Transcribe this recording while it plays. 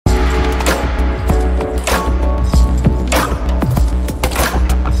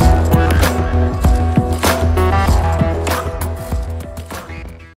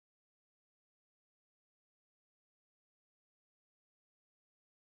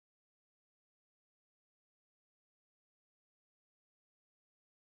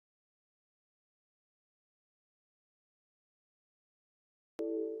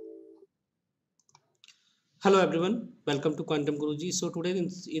Hello everyone, welcome to Quantum Guruji. So today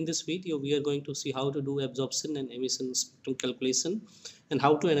in this video we are going to see how to do absorption and emission spectrum calculation and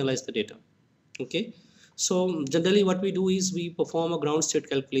how to analyze the data. Okay, so generally what we do is we perform a ground state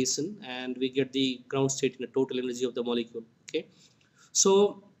calculation and we get the ground state in the total energy of the molecule. Okay,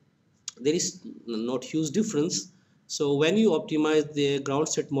 so there is not huge difference. So when you optimize the ground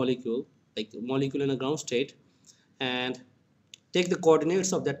state molecule, like molecule in a ground state, and take the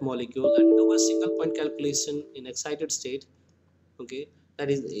coordinates of that molecule and do a single point calculation in excited state, okay, that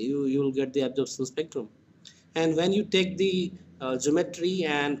is you will get the absorption spectrum. And when you take the geometry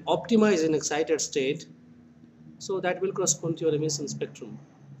and optimize in excited state, so that will correspond to your emission spectrum.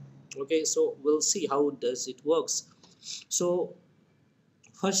 Okay, so we'll see how does it works. So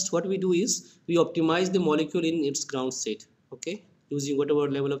first what we do is we optimize the molecule in its ground state, okay, using whatever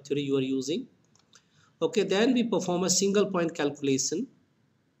level of theory you are using. Okay, then we perform a single point calculation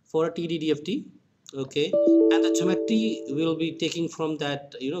for a TD-DFT, okay, and the geometry will be taking from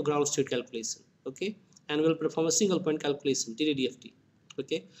that ground state calculation, okay, and we'll perform a single point calculation TD-DFT,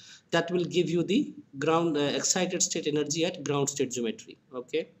 okay, that will give you the ground excited state energy at ground state geometry,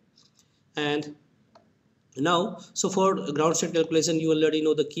 okay. And now, so for ground state calculation you already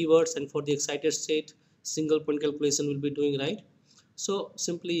know the keywords, and for the excited state single point calculation will be doing, right? So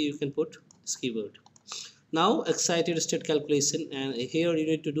simply you can put this keyword. Now excited state calculation, and here you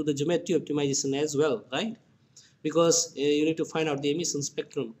need to do the geometry optimization as well, right? Because you need to find out the emission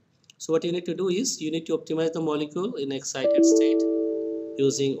spectrum. So what you need to do is you need to optimize the molecule in excited state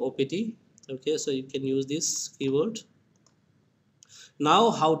using OPT, okay, so you can use this keyword.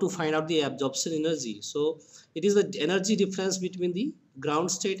 Now how to find out the absorption energy? So it is the energy difference between the ground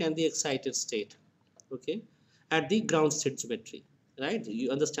state and the excited state, okay, at the ground state geometry, right?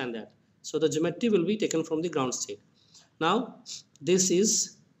 You understand that? So the geometry will be taken from the ground state. Now this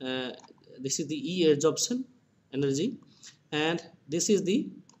is the E absorption energy, and this is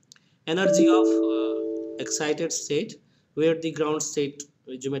the energy of excited state where the ground state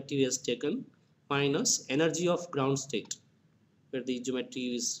geometry is taken, minus energy of ground state where the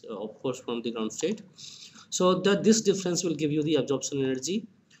geometry is of course from the ground state. So this difference will give you the absorption energy.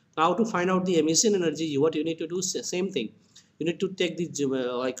 Now to find out the emission energy, what you need to do, same thing. You need to take the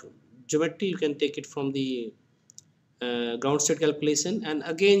geometry, you can take it from the ground state calculation, and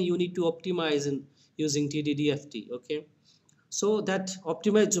again you need to optimize in using TD-DFT, okay. So that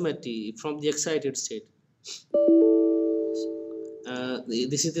optimized geometry from the excited state,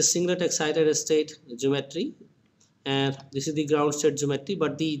 this is the singlet excited state geometry, and this is the ground state geometry,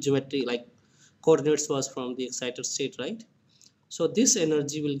 but the geometry like coordinates was from the excited state, right? So this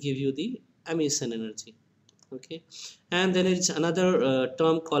energy will give you the emission energy, okay. And then it's another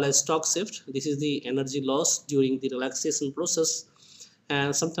term called as stock shift. This is the energy loss during the relaxation process.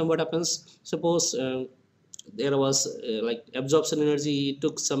 And sometimes what happens, suppose there was like absorption energy, it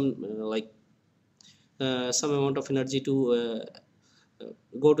took some some amount of energy to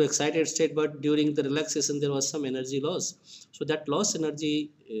go to excited state, but during the relaxation there was some energy loss. So that loss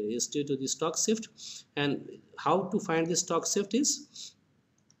energy is due to the stock shift. And how to find the stock shift is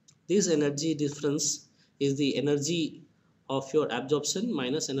this energy difference is the energy of your absorption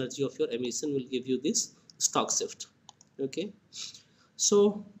minus energy of your emission will give you this stock shift, okay.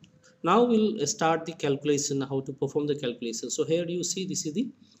 So now we'll start the calculation, how to perform the calculation. So here you see this is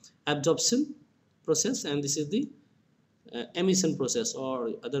the absorption process and this is the emission process, or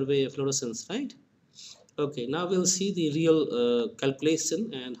other way fluorescence, right? Okay, now we'll see the real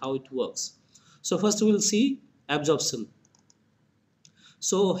calculation and how it works. So first we'll see absorption.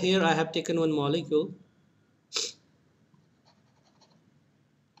 So here I have taken one molecule.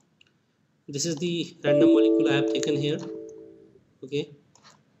 This is the random molecule I have taken here, okay.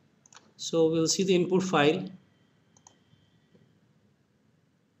 So we'll see the input file.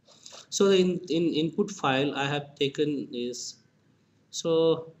 So the in input file I have taken is,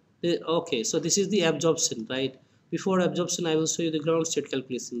 so okay, so this is the absorption, right? Before absorption I will show you the ground state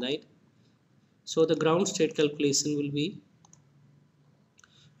calculation, right? So the ground state calculation will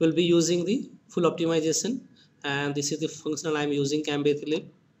be using the full optimization, and this is the functional I am using CAM-Bethlib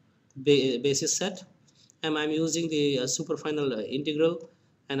basis set, and I'm using the superfinal integral,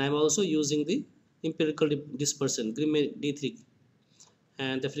 and I'm also using the empirical dispersion D3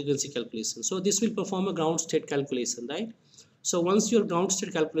 and the frequency calculation. So this will perform a ground state calculation, right? So once your ground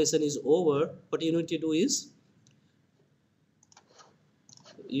state calculation is over, what you need to do is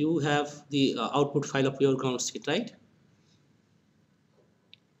you have the output file of your ground state, right?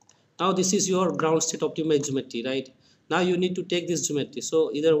 Now this is your ground state optimized geometry, right? Now you need to take this geometry.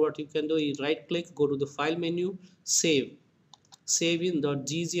 So either what you can do is right click, go to the file menu, save in the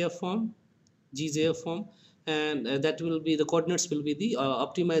GZF form, and that will be the coordinates will be the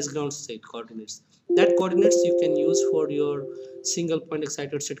optimized ground state coordinates. That coordinates you can use for your single point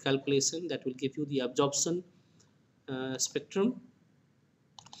excited state calculation. That will give you the absorption spectrum.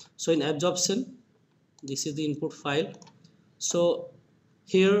 So in absorption, this is the input file. So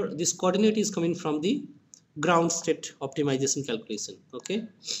here this coordinate is coming from the ground state optimization calculation. Okay,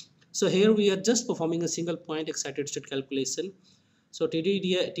 so here we are just performing a single point excited state calculation. So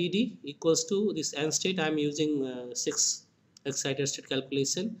TD equals to this end state. I am using 6 excited state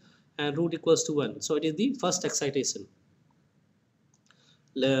calculation, and root equals to 1. So it is the first excitation.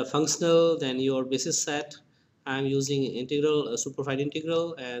 Functional, then your basis set. I am using integral, superfine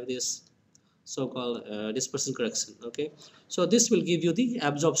integral, and this so-called dispersion correction. Okay, so this will give you the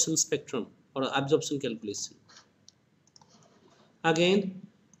absorption spectrum or absorption calculation. Again,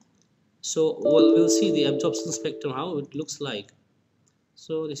 so we'll see the absorption spectrum, how it looks like.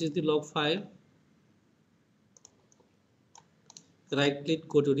 So this is the log file. Right click,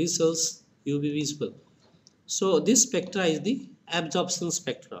 go to results, UV visible. So this spectra is the absorption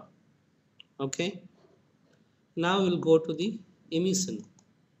spectra. Okay, now we'll go to the emission.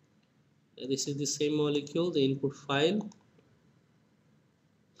 This is the same molecule, the input file.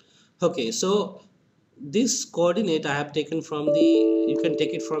 Okay, so this coordinate I have taken from the, you can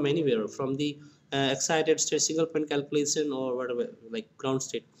take it from anywhere, from the excited state single point calculation or whatever, like ground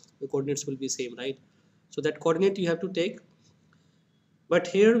state. The coordinates will be same, right? So that coordinate you have to take, but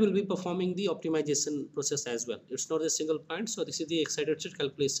here we'll be performing the optimization process as well. It's not a single point, so this is the excited state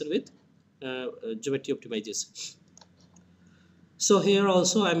calculation with geometry optimization. So here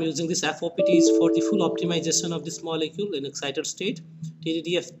also I'm using this FOPTs for the full optimization of this molecule in excited state.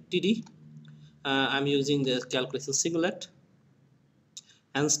 TD-DFT. I'm using the calculation singlet.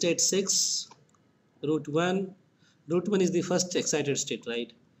 And state 6, root 1. Root 1 is the first excited state,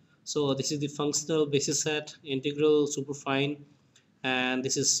 right? So this is the functional basis set, integral, superfine, and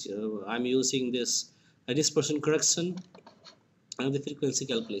this is I'm using this dispersion correction and the frequency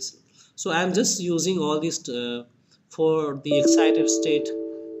calculation. So I'm just using all these for the excited state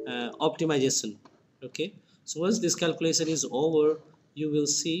optimization. Okay, so once this calculation is over, you will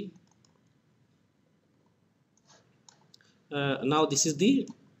see now this is the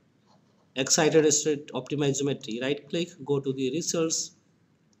excited state optimized geometry. Right click, go to the results,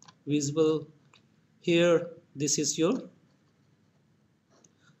 visible. Here this is your,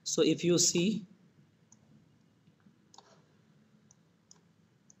 so if you see,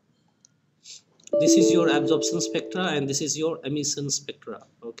 this is your absorption spectra and this is your emission spectra.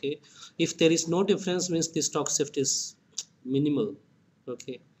 Okay, if there is no difference, means the stock shift is minimal.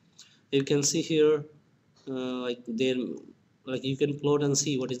 Okay, you can see here like there, like you can plot and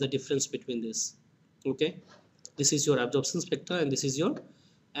see what is the difference between this. Okay, this is your absorption spectra and this is your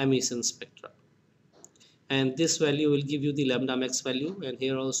emission spectra, and this value will give you the lambda max value, and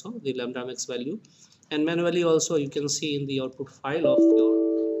here also the lambda max value. And manually also you can see in the output file of your,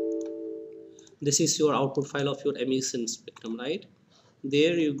 this is your output file of your emission spectrum, right?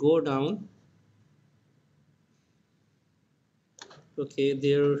 There you go down. Okay,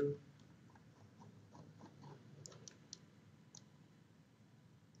 there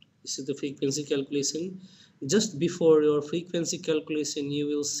this is the frequency calculation. Just before your frequency calculation, you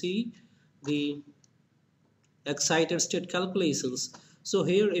will see the excited state calculations. So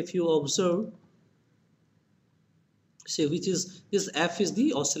here if you observe, see which is this, F is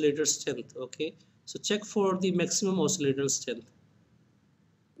the oscillator strength. Okay, so check for the maximum oscillator strength.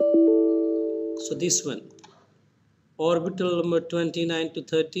 So this one, orbital number 29 to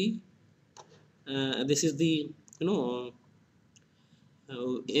 30, this is the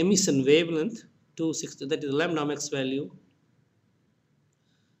emission wavelength 260, that is lambda max value,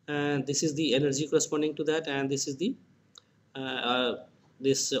 and this is the energy corresponding to that, and this is the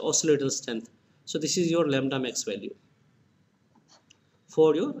this oscillator strength. So this is your lambda max value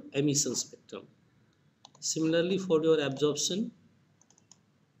for your emission spectrum. Similarly for your absorption,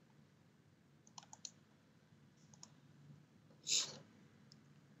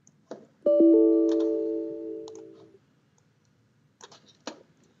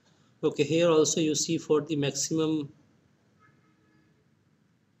 okay, here also you see for the maximum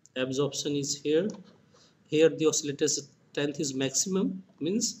absorption is here. Here the oscillator strength is maximum,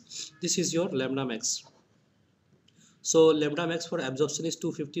 means this is your lambda max. So lambda max for absorption is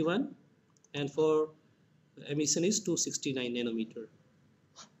 251 and for emission is 269 nanometer.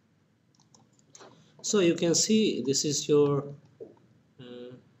 So you can see this is your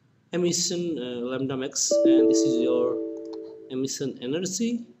emission lambda max, and this is your emission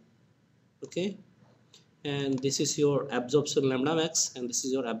energy. Okay, and this is your absorption lambda max, and this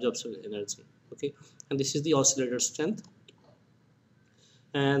is your absorption energy. Okay, and this is the oscillator strength,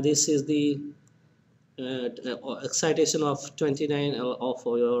 and this is the excitation of 29 of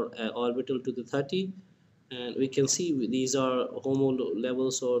your orbital to the 30, and we can see these are HOMO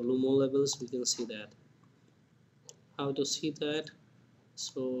levels or LUMO levels. We can see that. How to see that?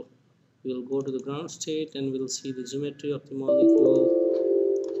 So we'll go to the ground state and we'll see the geometry of the molecule.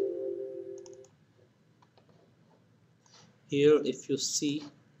 Here if you see,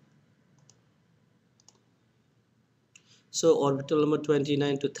 so orbital number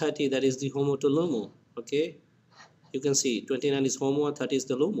 29 to 30, that is the HOMO to LUMO. Okay, you can see 29 is HOMO and 30 is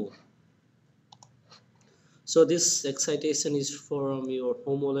the LUMO. So this excitation is from your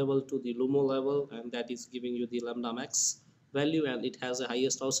HOMO level to the LUMO level, and that is giving you the lambda max value, and it has the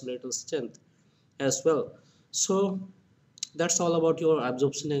highest oscillator strength as well. So that's all about your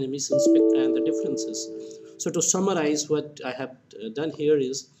absorption and emission spectra and the differences. So to summarize, what I have done here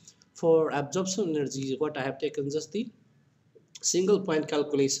is, for absorption energy, what I have taken just the single point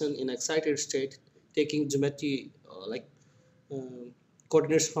calculation in excited state, taking geometry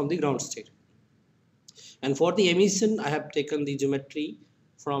coordinates from the ground state. And for the emission, I have taken the geometry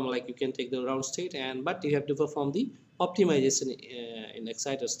from, like, you can take the ground state, and but you have to perform the optimization in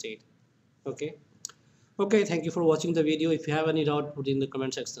excited state. Okay, thank you for watching the video. If you have any doubt, put in the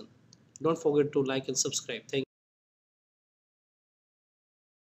comment section. Don't forget to like and subscribe. Thank you.